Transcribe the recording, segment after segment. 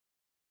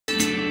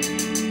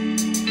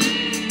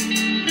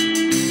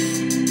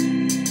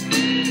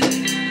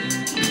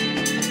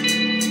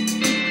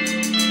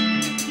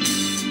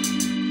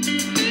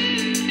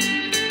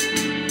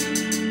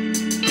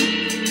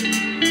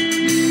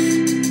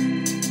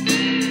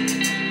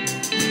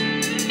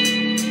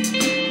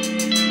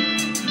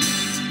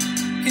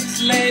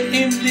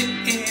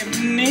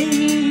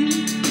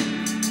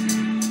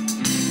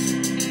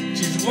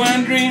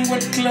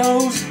what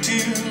clothes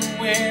to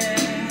wear.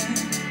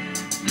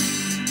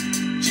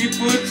 She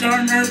puts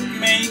on her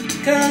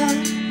makeup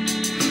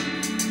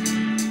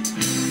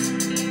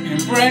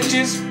and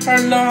brushes her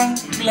long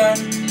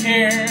blonde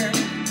hair.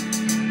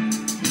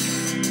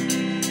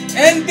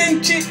 And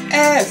then she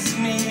asks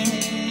me,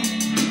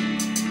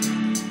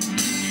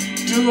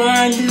 do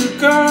I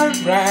look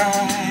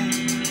alright?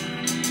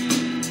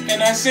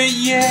 And I say,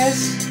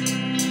 yes,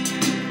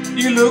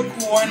 you look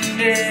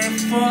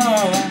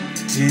wonderful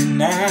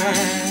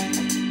tonight.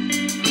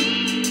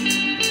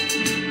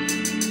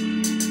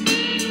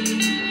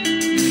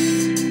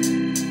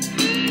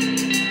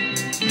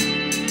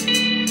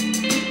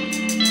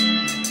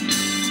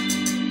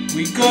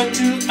 We go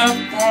to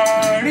a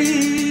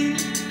party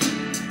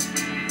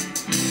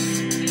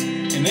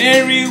and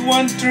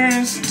everyone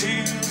turns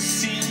to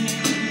see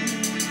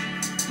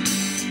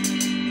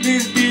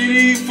this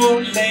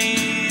beautiful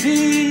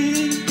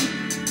lady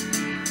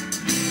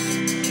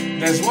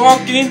that's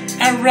walking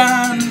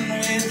around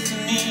with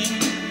me.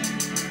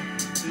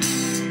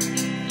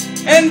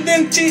 And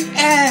then she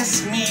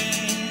asks me,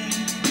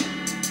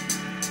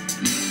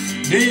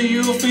 do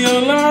you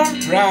feel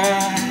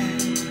alright?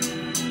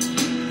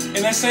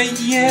 And I say,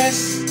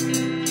 yes,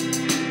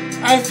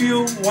 I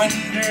feel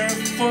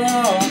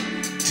wonderful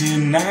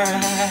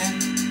tonight.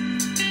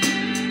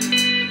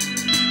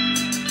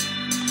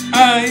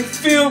 I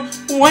feel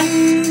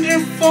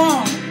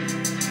wonderful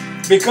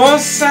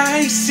because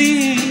I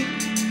see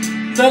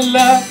the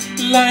love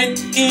light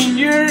in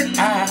your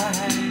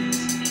eyes.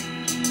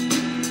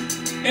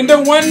 And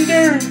the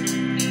wonder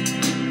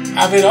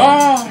of it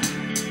all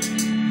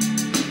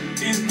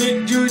is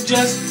that you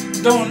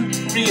just don't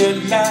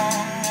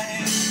realize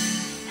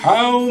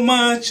how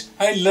much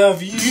I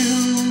love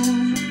you.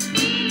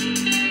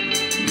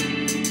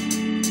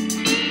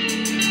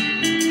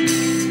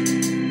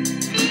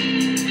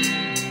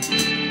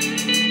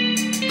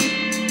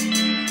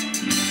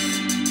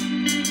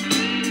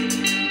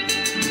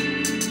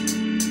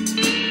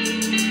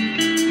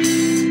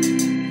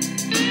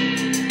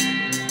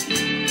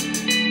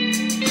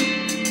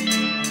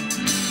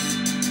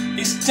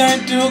 It's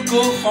time to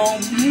go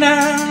home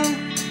now,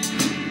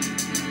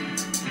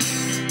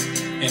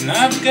 and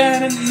I've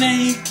got a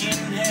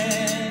aching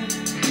head.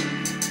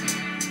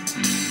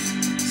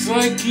 So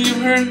I give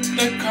her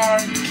the car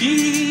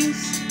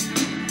keys,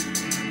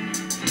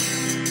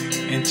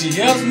 and she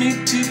helps me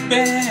to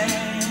bed.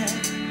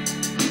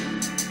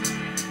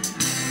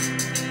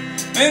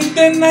 And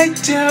then I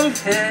tell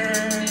her,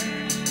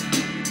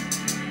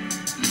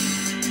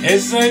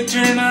 as I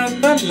turn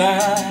out the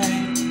light,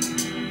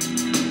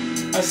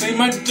 I say,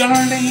 my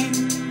darling,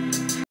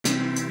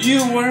 you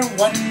were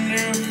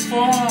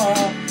wonderful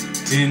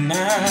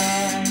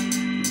tonight.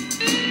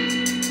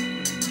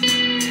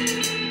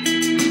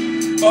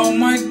 Oh,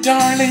 my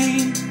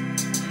darling,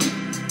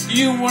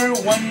 you were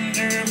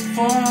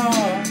wonderful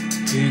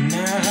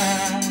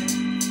tonight.